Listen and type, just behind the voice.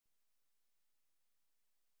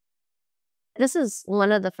This is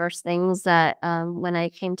one of the first things that, when I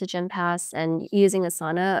came to GymPass and using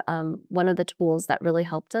Asana, one of the tools that really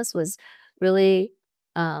helped us was really,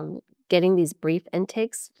 um, getting these brief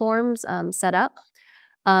intakes forms, set up.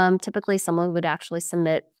 Typically, someone would actually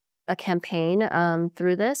submit a campaign,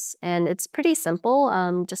 through this, and it's pretty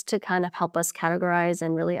simple, just to kind of help us categorize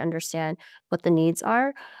and really understand what the needs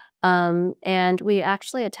are. And we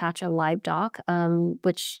actually attach a live doc,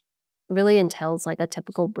 which really entails like a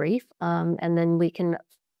typical brief, and then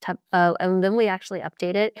and then we actually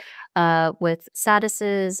update it with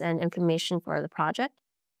statuses and information for the project.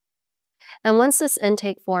 And once this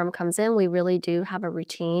intake form comes in, we really do have a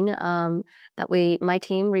routine that my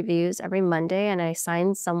team reviews every Monday, and I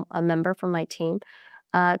assign a member from my team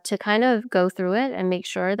to kind of go through it and make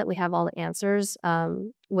sure that we have all the answers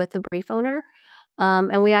with the brief owner.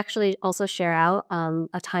 And we actually also share out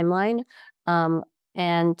a timeline um,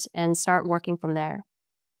 and start working from there.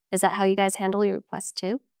 Is that how you guys handle your requests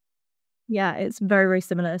too? Yeah, it's very, very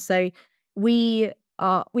similar. So we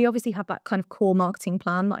obviously have that kind of core marketing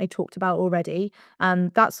plan that I talked about already.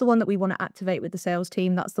 And that's the one that we want to activate with the sales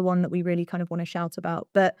team. That's the one that we really kind of want to shout about.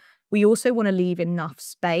 But we also want to leave enough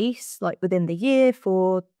space, like within the year,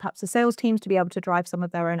 for perhaps the sales teams to be able to drive some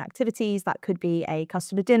of their own activities. That could be a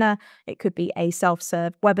customer dinner, it could be a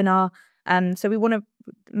self-serve webinar. So we want to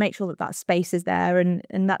make sure that that space is there,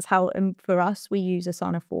 and that's how. And for us, we use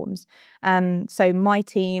Asana Forms. So my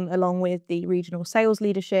team, along with the regional sales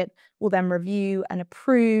leadership, will then review and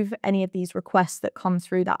approve any of these requests that come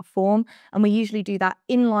through that form. And we usually do that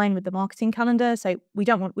in line with the marketing calendar. So we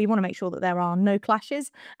want to make sure that there are no clashes.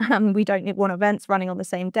 We don't want events running on the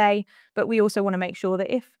same day, but we also want to make sure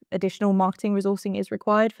that if additional marketing resourcing is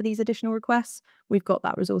required for these additional requests, we've got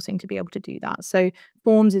that resourcing to be able to do that. So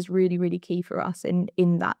forms is really, really key for us in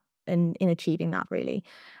that and in achieving that really.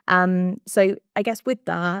 So I guess with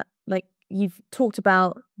that, like you've talked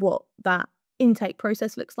about what that intake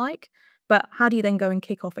process looks like, but how do you then go and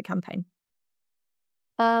kick off a campaign?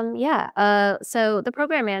 Yeah. So the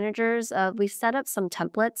program managers, we set up some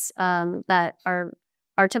templates that are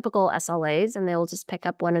our typical SLAs, and they'll just pick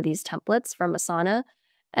up one of these templates from Asana,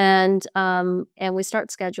 and we start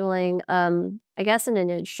scheduling. I guess an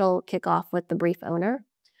initial kickoff with the brief owner.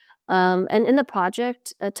 And in the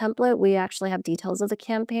project template, we actually have details of the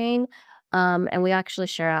campaign, and we actually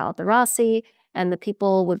share out the ROSI, and the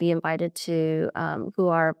people would be invited to, who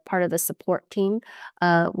are part of the support team,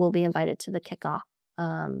 will be invited to the kickoff.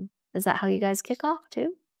 Is that how you guys kick off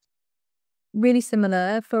too? Really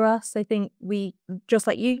similar for us. I think we, just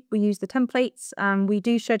like you, we use the templates. We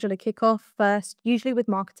do schedule a kickoff first, usually with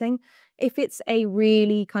marketing. If it's a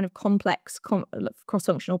really kind of complex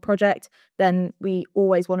cross-functional project, then we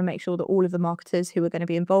always want to make sure that all of the marketers who are going to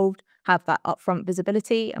be involved have that upfront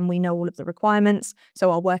visibility and we know all of the requirements.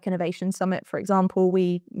 So our Work Innovation Summit, for example,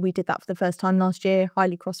 we did that for the first time last year,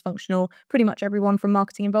 highly cross-functional, pretty much everyone from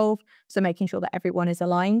marketing involved. So making sure that everyone is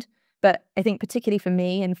aligned. But I think particularly for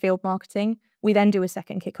me in field marketing, we then do a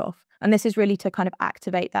second kickoff. And this is really to kind of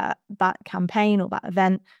activate that campaign or that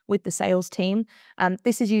event with the sales team.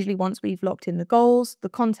 This is usually once we've locked in the goals, the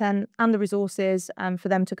content, and the resources for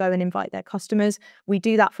them to go and invite their customers. We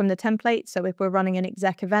do that from the template. So if we're running an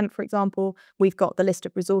exec event, for example, we've got the list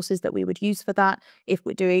of resources that we would use for that. If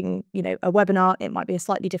we're doing, a webinar, it might be a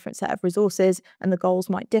slightly different set of resources and the goals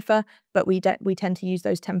might differ, but we tend to use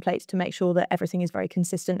those templates to make sure that everything is very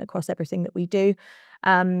consistent across everything that we do.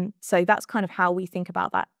 So that's kind of how we think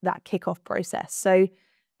about that kickoff process. So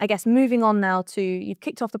I guess moving on now to, you've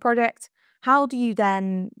kicked off the project. How do you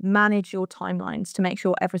then manage your timelines to make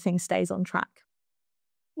sure everything stays on track?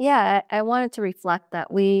 Yeah, I wanted to reflect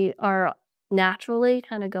that we are naturally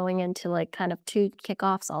kind of going into like kind of two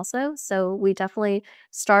kickoffs also. So we definitely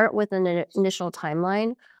start with an initial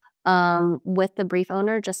timeline with the brief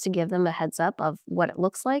owner just to give them a heads up of what it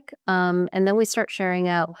looks like. And then we start sharing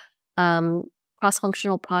out um,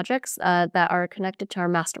 cross-functional projects that are connected to our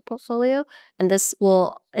master portfolio. And this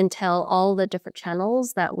will entail all the different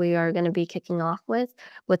channels that we are going to be kicking off with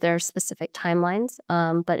their specific timelines.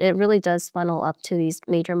 But it really does funnel up to these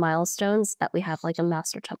major milestones that we have like a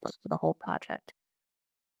master template for the whole project.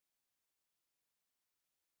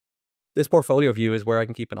 This portfolio view is where I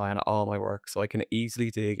can keep an eye on all my work, so I can easily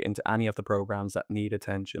dig into any of the programs that need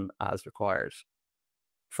attention as required.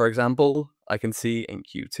 For example, I can see in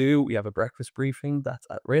Q2, we have a breakfast briefing that's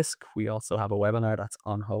at risk. We also have a webinar that's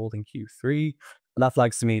on hold in Q3. And that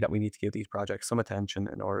flags to me that we need to give these projects some attention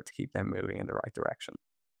in order to keep them moving in the right direction.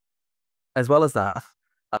 As well as that,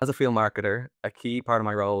 as a field marketer, a key part of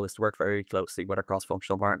my role is to work very closely with our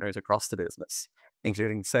cross-functional partners across the business,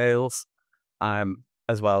 including sales,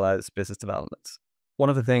 as well as business development. One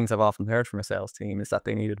of the things I've often heard from a sales team is that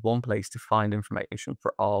they needed one place to find information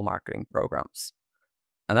for all marketing programs.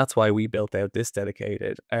 And that's why we built out this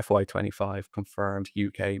dedicated FY25 confirmed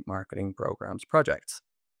UK marketing programs project.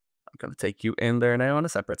 I'm going to take you in there now on a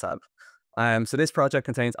separate tab. So this project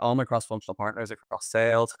contains all my cross-functional partners across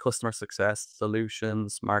sales, customer success,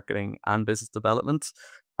 solutions, marketing, and business development.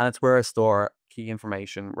 And it's where I store key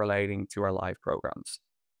information relating to our live programs.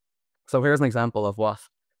 So here's an example of what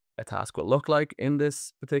a task will look like in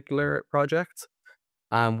this particular project.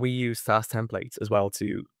 We use task templates as well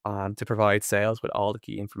to provide sales with all the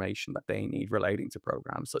key information that they need relating to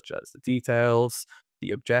programs, such as the details,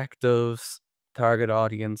 the objectives, target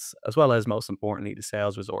audience, as well as, most importantly, the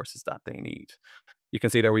sales resources that they need. You can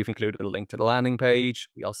see there we've included a link to the landing page.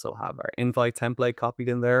 We also have our invite template copied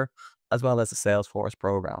in there, as well as the Salesforce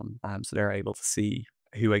program. So they're able to see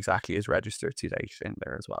who exactly is registered to date in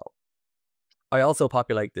there as well. I also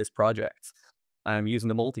populate this project using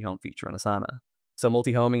the multi-home feature in Asana. So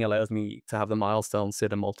multi-homing allows me to have the milestones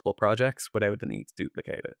sit in multiple projects without the need to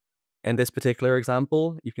duplicate it. In this particular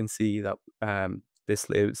example, you can see that this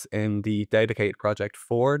lives in the dedicated project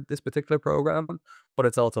for this particular program, but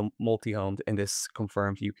it's also multi-homed in this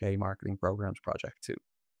confirmed UK marketing programs project too.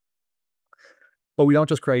 But we don't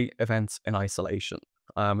just create events in isolation.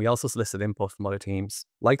 We also solicit input from other teams,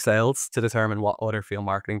 like sales, to determine what other field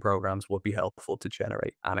marketing programs would be helpful to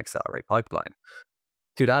generate and accelerate pipeline.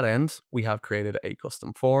 To that end, we have created a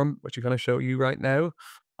custom form, which I'm going to show you right now.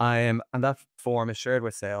 And that form is shared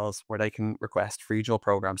with sales, where they can request regional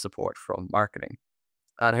program support from marketing.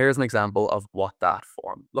 And here's an example of what that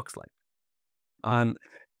form looks like. And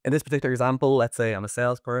in this particular example, let's say I'm a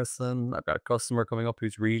salesperson, I've got a customer coming up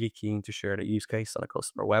who's really keen to share the use case on a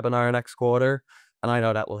customer webinar next quarter. And I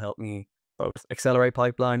know that will help me both accelerate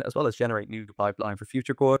pipeline as well as generate new pipeline for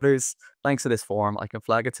future quarters. Thanks to this form, I can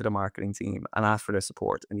flag it to the marketing team and ask for their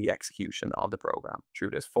support in the execution of the program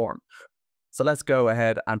through this form. So let's go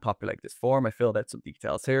ahead and populate this form. I filled out some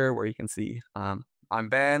details here where you can see I'm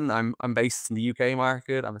Ben, I'm based in the UK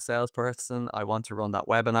market, I'm a salesperson, I want to run that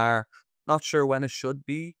webinar. Not sure when it should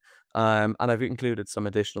be, and I've included some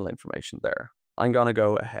additional information there. I'm going to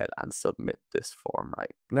go ahead and submit this form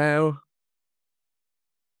right now.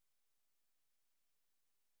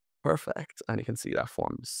 Perfect. And you can see that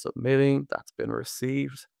form is submitting. That's been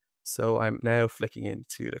received. So I'm now flicking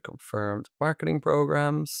into the confirmed marketing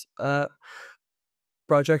programs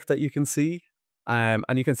project that you can see. And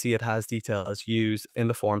you can see it has details used in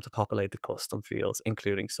the form to populate the custom fields,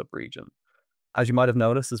 including subregion. As you might have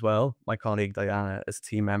noticed as well, my colleague Diana is a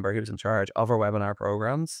team member who's in charge of our webinar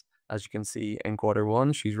programs. As you can see in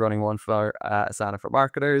Q1, she's running one for Asana for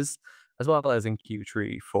marketers, as well as in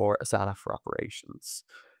Q3 for Asana for operations.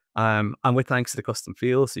 And with thanks to the custom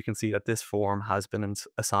fields, you can see that this form has been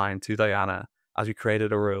assigned to Diana, as we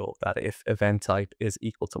created a rule that if event type is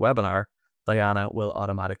equal to webinar, Diana will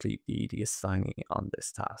automatically be the assignee on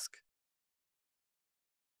this task.